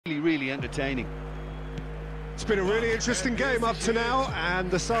really entertaining. It's been a really interesting game up to now,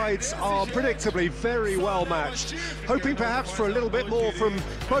 and the sides are predictably very well matched. Hoping perhaps for a little bit more from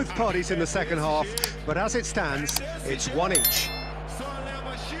both parties in the second half, but as it stands, it's one each.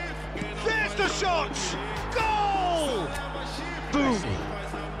 There's the shot! Goal! Boom!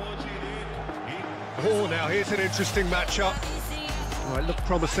 Oh, now here's an interesting matchup. Oh, it looked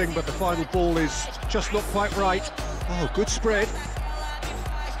promising, but the final ball is just not quite right. Oh, good spread.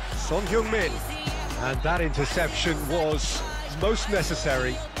 Son Heung-min. And that interception was most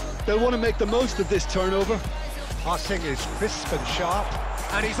necessary. They'll want to make the most of this turnover. Passing is crisp and sharp,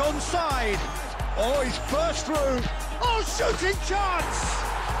 and he's onside. Oh, he's burst through. Oh, shooting chance!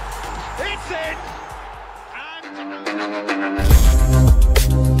 It's in!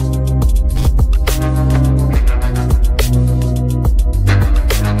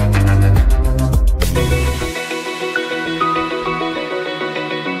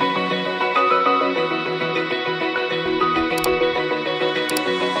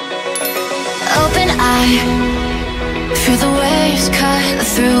 Feel the waves cut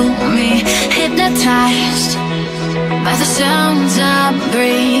through me, hypnotized by the sounds I'm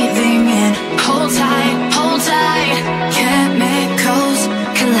breathing in. Hold tight, chemicals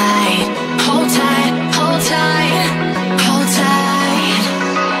collide. Hold tight, hold tight, hold tight.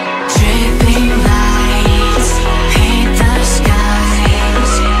 Dripping lights paint the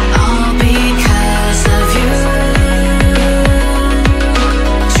skies, all because of you.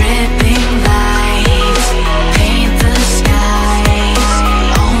 Dripping lights paint the skies,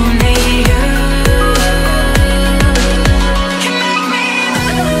 only you can make me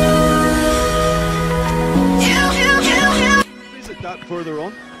Visit that further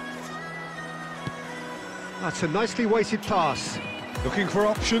on. That's a nicely weighted pass. Looking for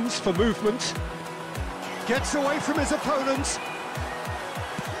options for movement. Gets away from his opponent.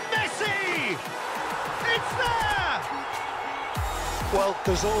 Messi! It's there! Well,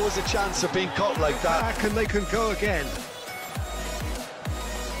 there's always a chance of being caught like that. Back and they can go again.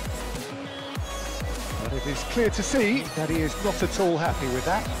 But it is clear to see that he is not at all happy with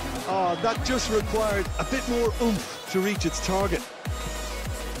that. Oh, that just required a bit more oomph to reach its target.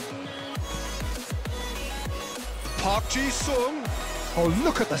 Park Ji-sung. Oh,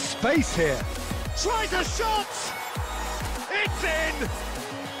 look at the space here. Tries a shot! It's in!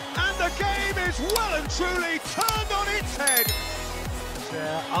 And the game is well and truly turned on its head.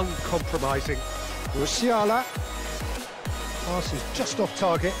 They're uncompromising. Musiala. Pass is just off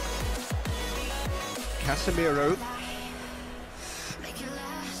target. Casemiro.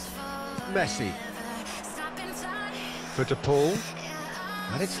 Messi. For De Paul.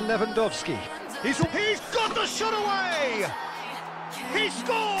 And it's Lewandowski. He's got the shot away! He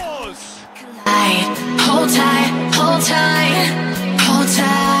scores! hold tight, hold tight, hold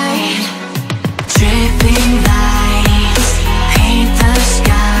tight. Dripping lights paint the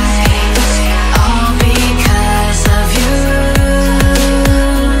skies, all because of you.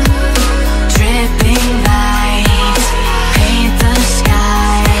 Dripping lights paint the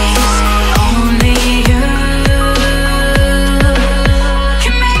skies, only you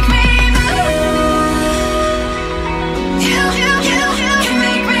can make me move. You can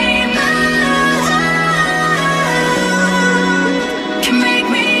make me move. Can make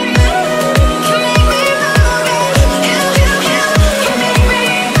me move. Can make me move. You can make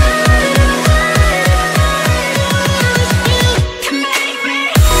me move.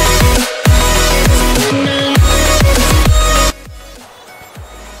 Can make me.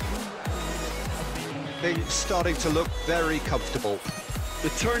 Things starting to look very comfortable. The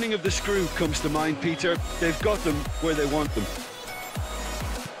turning of the screw comes to mind, Peter. They've got them where they want them.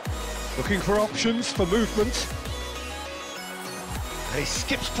 Looking for options for movement. And he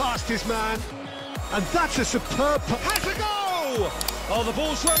skips past his man. And that's a superb... Has a go! Oh, the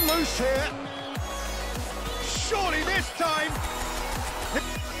ball's run loose here. Surely this time.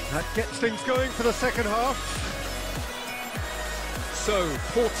 That gets things going for the second half. So,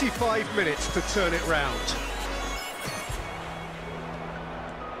 45 minutes to turn it round.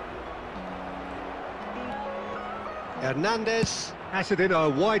 Hernandez has it in a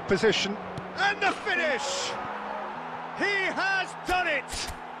wide position. And the finish! He has done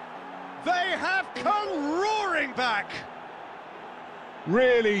it! They have come roaring back!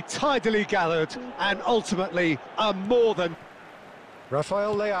 Really tidily gathered, and ultimately a more than...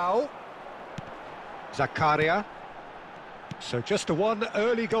 Rafael Leao. Zakaria. So just a one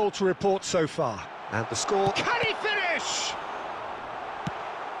early goal to report so far. And the score... Can he finish?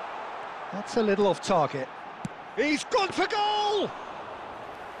 That's a little off target. He's gone for goal!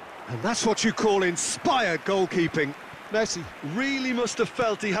 And that's what you call inspired goalkeeping. Messi really must have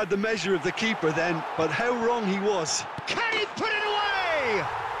felt he had the measure of the keeper then, but how wrong he was. Can he put it away?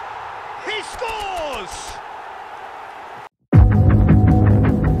 He scores!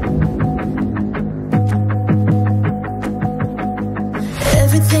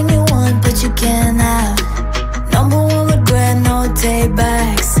 Everything you want, but you can't have. Number one regret, no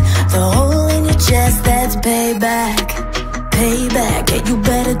takebacks. The hole in your chest, that's payback. Payback, yeah, you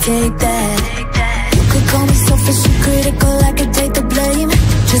better take that. You could call me selfish and critical, I could take the blame.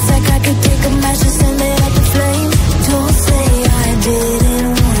 Just like I could take a match and send it up in flames. Don't say I didn't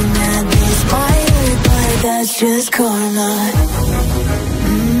want that. This might hurt, but that's just karma.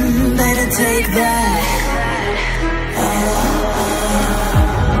 Better take that.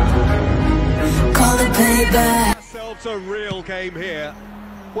 Call it payback. Ourselves a real game here.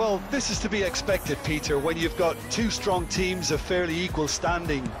 Well, this is to be expected, Peter, when you've got two strong teams of fairly equal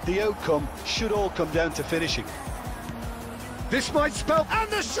standing. The outcome should all come down to finishing. This might spell... And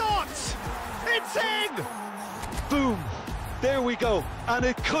the shot! It's in! Boom! There we go. And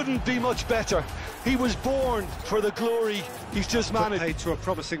it couldn't be much better. He was born for the glory he's just managed. Paid to a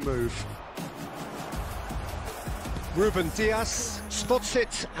promising move. Ruben Diaz spots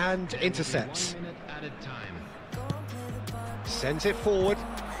it and intercepts. Sends it forward.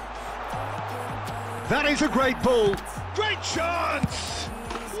 That is a great ball. Great chance!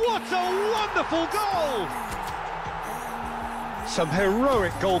 What a wonderful goal! Some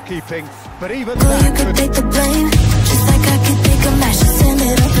heroic goalkeeping, but even Well, that you could take the blame. Just like I could take a match and send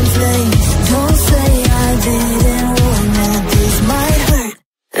it up in flames. Don't say I didn't warn that this might hurt.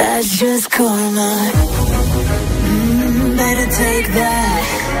 That's just karma. Better take that.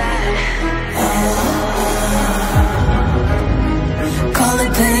 Call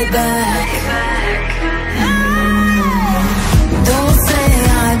it payback. Don't say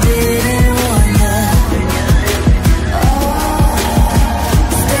I didn't warn ya.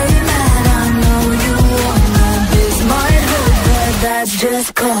 Stay mad, I know you wanna. This might hurt, but that's just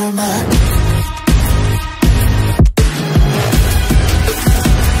karma.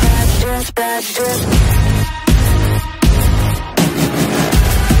 That's just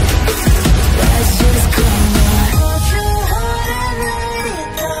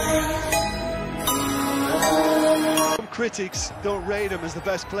Critics don't rate him as the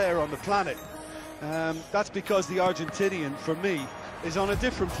best player on the planet. That's because the Argentinian, for me, is on a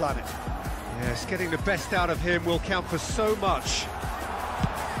different planet. Yes, getting the best out of him will count for so much.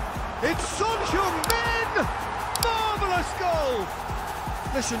 It's Son Heung-min! Marvellous goal!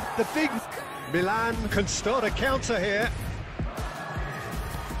 Listen, the big... Milan can start a counter here.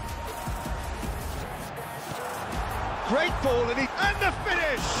 Great ball and the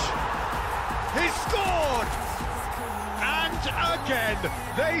finish! He scored! And again,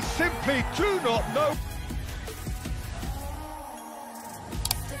 they simply do not know.